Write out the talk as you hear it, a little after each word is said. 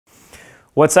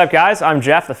What's up guys, I'm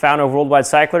Jeff, the founder of Worldwide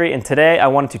Cyclery, and today I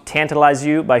wanted to tantalize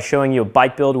you by showing you a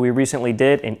bike build we recently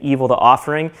did in Evil the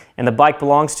Offering, and the bike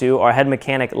belongs to our head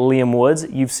mechanic Liam Woods.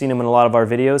 You've seen him in a lot of our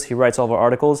videos, he writes all of our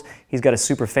articles. He's got a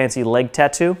super fancy leg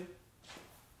tattoo.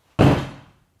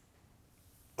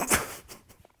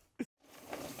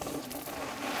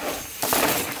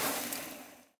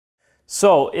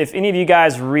 So, if any of you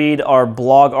guys read our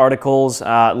blog articles,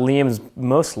 Liam's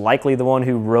most likely the one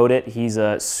who wrote it. He's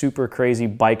a super crazy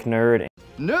bike nerd.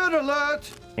 Nerd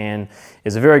alert! And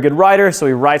is a very good writer, so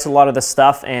he writes a lot of the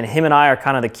stuff, and him and I are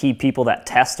kind of the key people that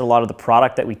test a lot of the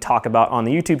product that we talk about on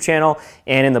the YouTube channel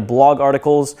and in the blog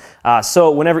articles.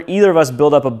 So whenever either of us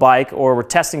build up a bike or we're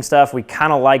testing stuff, we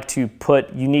kind of like to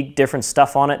put unique different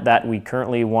stuff on it that we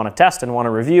currently want to test and want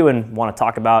to review and want to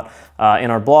talk about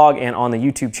in our blog and on the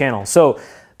YouTube channel. So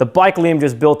the bike Liam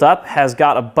just built up has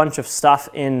got a bunch of stuff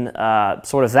in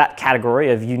sort of that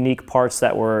category of unique parts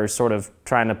that we're sort of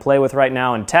trying to play with right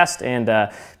now and test and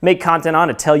make content on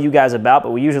to tell you guys about,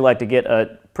 but we usually like to get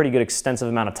a pretty good extensive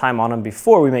amount of time on them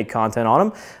before we make content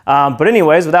on them. But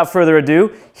anyways, without further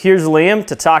ado, here's Liam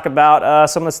to talk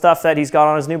about some of the stuff that he's got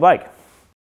on his new bike.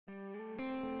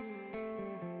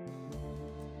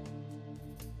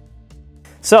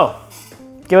 So,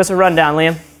 give us a rundown,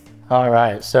 Liam. All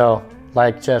right, so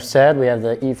like Jeff said, we have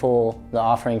the Evil the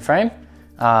Offering frame.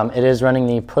 It is running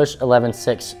the Push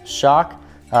 11.6 shock.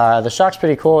 The shock's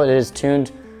pretty cool. It is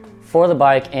tuned for the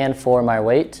bike and for my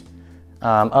weight.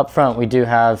 Up front, we do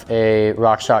have a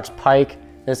RockShox Pike.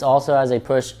 This also has a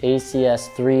Push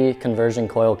ACS3 conversion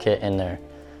coil kit in there.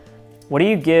 What do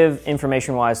you give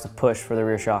information-wise to Push for the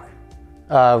rear shock?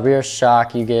 Rear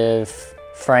shock, you give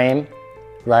frame,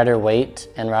 rider weight,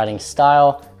 and riding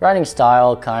style. Riding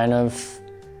style, kind of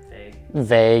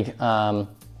vague.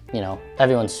 You know,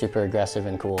 everyone's super aggressive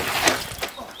and cool.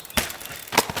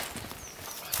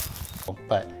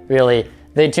 But really,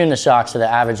 they tune the shock to the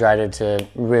average rider to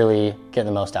really get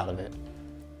the most out of it.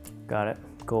 Got it,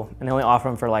 cool. And they only offer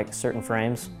them for like certain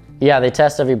frames? Yeah, they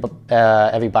test every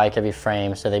bike, every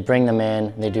frame. So they bring them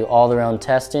in, they do all their own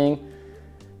testing.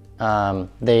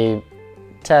 They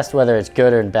test whether it's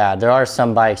good or bad. There are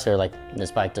some bikes that are like,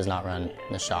 this bike does not run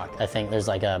the shock. I think there's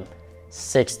like a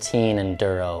 16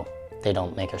 Enduro they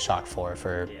don't make a shock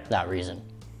for that reason.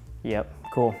 Yep,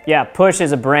 cool. Yeah, Push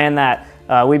is a brand that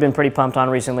we've been pretty pumped on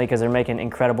recently because they're making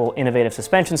incredible, innovative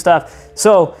suspension stuff.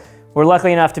 So we're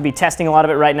lucky enough to be testing a lot of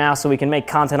it right now so we can make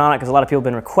content on it because a lot of people have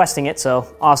been requesting it.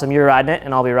 So awesome, you're riding it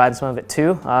and I'll be riding some of it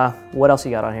too. What else you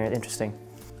got on here interesting?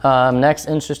 Next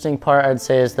interesting part I'd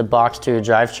say is the BOX Two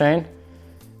Drivetrain.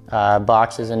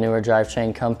 BOX is a newer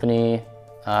drivetrain company,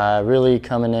 really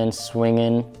coming in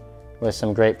swinging with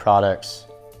some great products.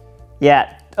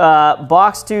 Yeah,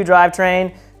 BOX Two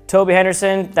Drivetrain, Toby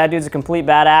Henderson, that dude's a complete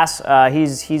badass.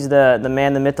 He's the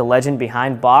man, the myth, the legend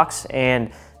behind BOX,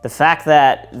 and the fact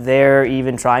that they're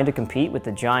even trying to compete with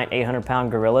the giant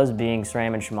 800-pound gorillas being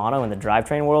SRAM and Shimano in the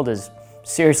drivetrain world is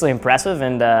seriously impressive,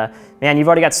 and man, you've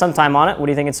already got some time on it. What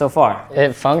are you thinking so far?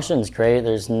 It functions great.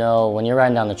 There's no, when you're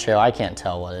riding down the trail, I can't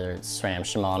tell whether it's SRAM,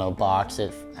 Shimano, BOX.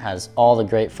 It has all the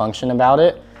great function about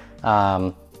it.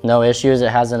 No issues.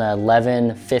 It has an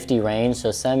 1150 range,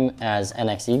 so same as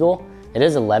NX Eagle. It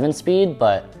is 11 speed,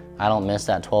 but I don't miss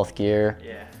that 12th gear.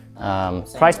 Yeah.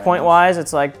 Price point wise,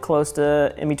 it's like close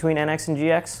to in between NX and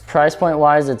GX? Price point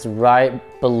wise, it's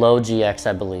right below GX,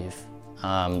 I believe.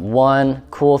 One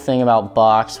cool thing about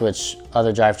BOX, which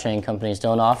other drivetrain companies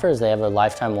don't offer, is they have a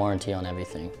lifetime warranty on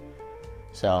everything.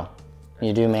 So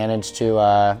you do manage to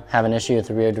have an issue with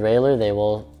the rear derailleur, they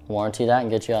will warranty that and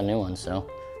get you out a new one. So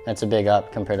that's a big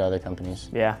up compared to other companies.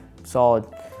 Yeah, solid.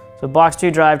 So BOX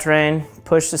Two Drivetrain,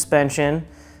 Push suspension,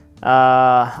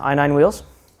 i9 wheels?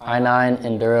 i9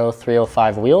 Enduro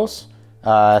 305 wheels,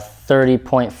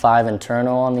 30.5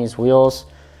 internal on these wheels.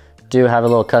 Do have a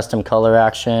little custom color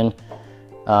action.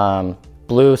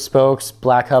 Blue spokes,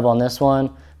 black hub on this one,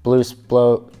 blue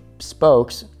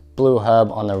spokes, blue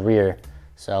hub on the rear.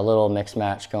 So a little mix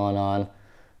match going on.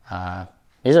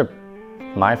 These are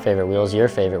my favorite wheels, your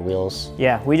favorite wheels.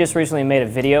 Yeah, we just recently made a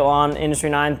video on Industry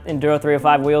 9 Enduro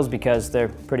 305 wheels because they're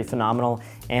pretty phenomenal,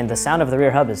 and the sound of the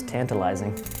rear hub is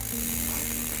tantalizing.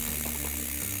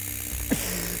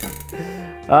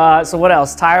 So what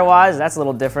else? Tire-wise, that's a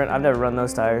little different. I've never run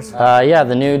those tires. Yeah,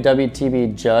 the new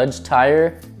WTB Judge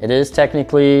tire. It is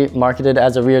technically marketed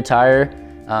as a rear tire,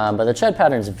 but the tread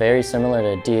pattern is very similar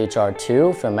to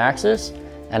DHR2 from Maxxis,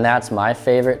 and that's my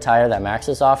favorite tire that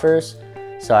Maxxis offers.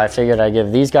 So I figured I'd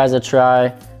give these guys a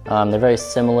try. They're very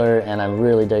similar, and I'm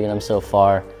really digging them so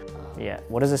far. Yeah,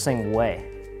 what does this thing weigh?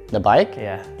 The bike?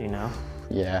 Yeah, do you know?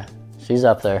 Yeah, She's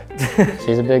up there.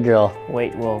 She's a big girl.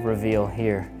 Weight will reveal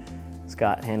here.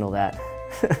 Scott, handle that.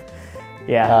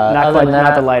 Yeah,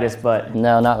 not the lightest, but.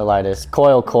 No, not the lightest.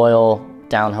 Coil,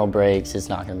 downhill brakes. It's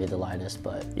not gonna be the lightest,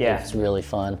 but yeah, it's really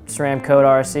fun. SRAM Code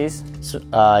RSCs? So,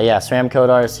 yeah, SRAM Code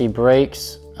RSC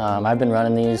brakes. I've been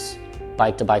running these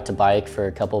bike to bike for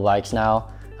a couple bikes now.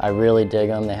 I really dig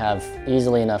them. They have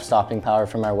easily enough stopping power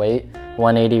for my weight.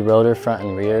 180 rotor front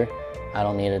and rear. I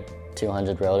don't need a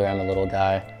 200 rotor, I'm a little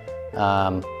guy.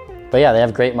 But yeah, they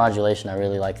have great modulation. I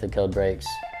really like the Code brakes.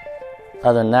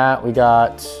 Other than that, we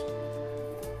got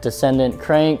Descendant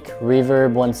crank,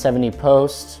 Reverb 170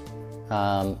 post,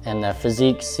 and the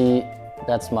Physique seat.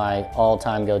 That's my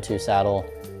all-time go-to saddle.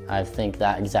 I think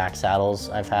that exact saddles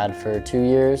I've had for 2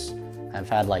 years. I've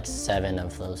had like 7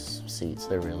 of those seats.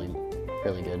 They're really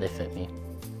good, they fit me.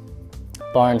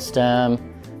 Barn stem,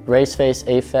 Raceface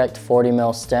Affect 40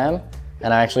 mil stem,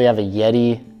 and I actually have a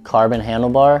Yeti carbon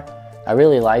handlebar. I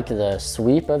really like the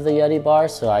sweep of the Yeti bar,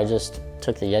 so I just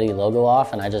took the Yeti logo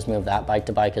off and I just moved that bike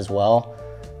to bike as well.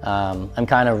 I'm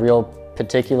kind of real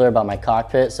particular about my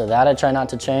cockpit, so that I try not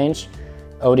to change.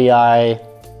 ODI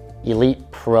Elite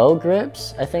Pro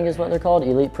grips, I think is what they're called,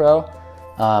 Elite Pro.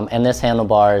 And this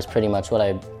handlebar is pretty much what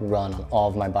I run on all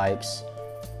of my bikes.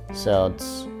 So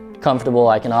it's comfortable,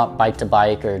 I can opt bike to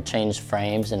bike or change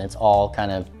frames and it's all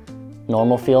kind of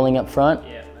normal feeling up front.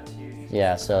 Yeah, that's huge.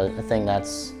 Yeah, so I think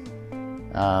that's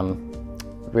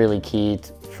really key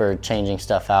for changing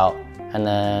stuff out. And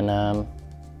then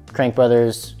Crank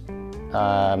Brothers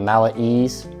Mallet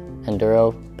Ease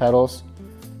Enduro pedals.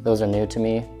 Those are new to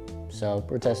me, so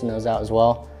we're testing those out as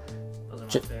well.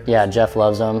 Yeah, Jeff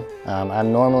loves them.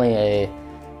 I'm normally a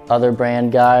other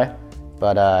brand guy,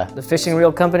 but the fishing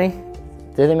reel company.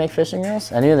 Do they make fishing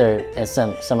reels? I knew they're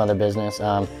some other business.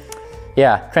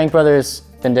 Yeah, Crank Brothers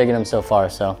been digging them so far.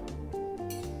 So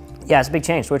yeah, it's a big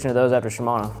change switching to those after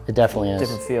Shimano. It definitely is.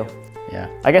 Different feel. Yeah.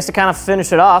 I guess to kind of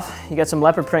finish it off, you got some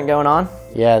leopard print going on.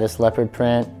 Yeah, this leopard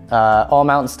print, all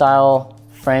mountain style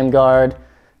frame guard.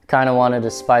 Kind of wanted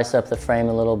to spice up the frame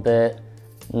a little bit.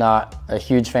 Not a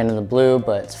huge fan of the blue,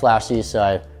 but it's flashy, so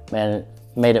I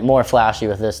made it more flashy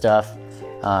with this stuff.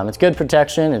 It's good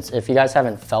protection. If you guys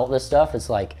haven't felt this stuff, it's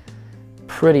like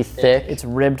pretty thick. It's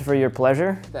ribbed for your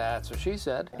pleasure. That's what she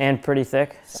said. And pretty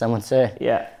thick. Some would say.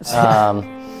 Yeah.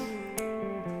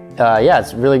 Yeah,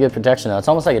 it's really good protection though. It's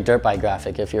almost like a dirt bike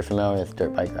graphic if you're familiar with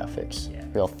dirt bike graphics. Yeah.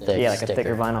 Real thick. Yeah, like sticker. a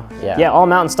thicker vinyl. Yeah. Yeah, all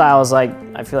mountain style is like,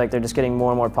 I feel like they're just getting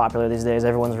more and more popular these days.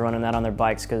 Everyone's running that on their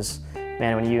bikes because,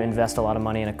 man, when you invest a lot of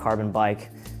money in a carbon bike,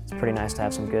 it's pretty nice to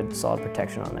have some good solid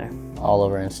protection on there. All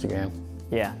over Instagram.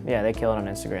 Yeah, they kill it on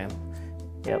Instagram.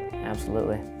 Yep,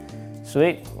 absolutely.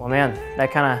 Sweet. Well, man,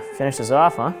 that kind of finishes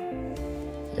off, huh?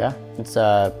 Yeah, it's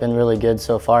been really good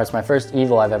so far. It's my first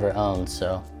Evo I've ever owned,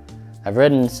 so I've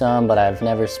ridden some, but I've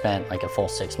never spent like a full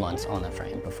 6 months on the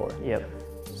frame before. Yep.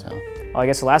 So. Well, I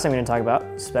guess the last thing we're gonna talk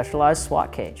about, specialized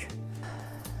SWAT cage.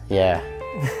 Yeah.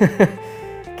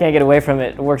 Can't get away from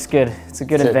it. It works good. It's a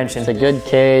good invention. It's a good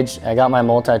cage. I got my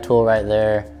multi-tool right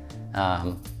there.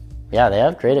 Yeah, they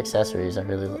have great accessories. I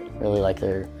really like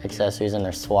their accessories and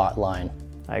their SWAT line.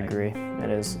 I agree. It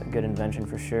is a good invention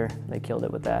for sure. They killed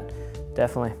it with that.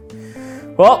 Definitely.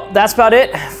 Well, that's about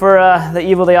it for the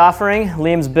Evo Day offering,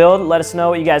 Liam's build. Let us know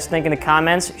what you guys think in the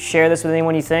comments. Share this with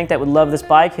anyone you think that would love this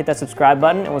bike. Hit that subscribe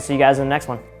button, and we'll see you guys in the next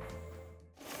one.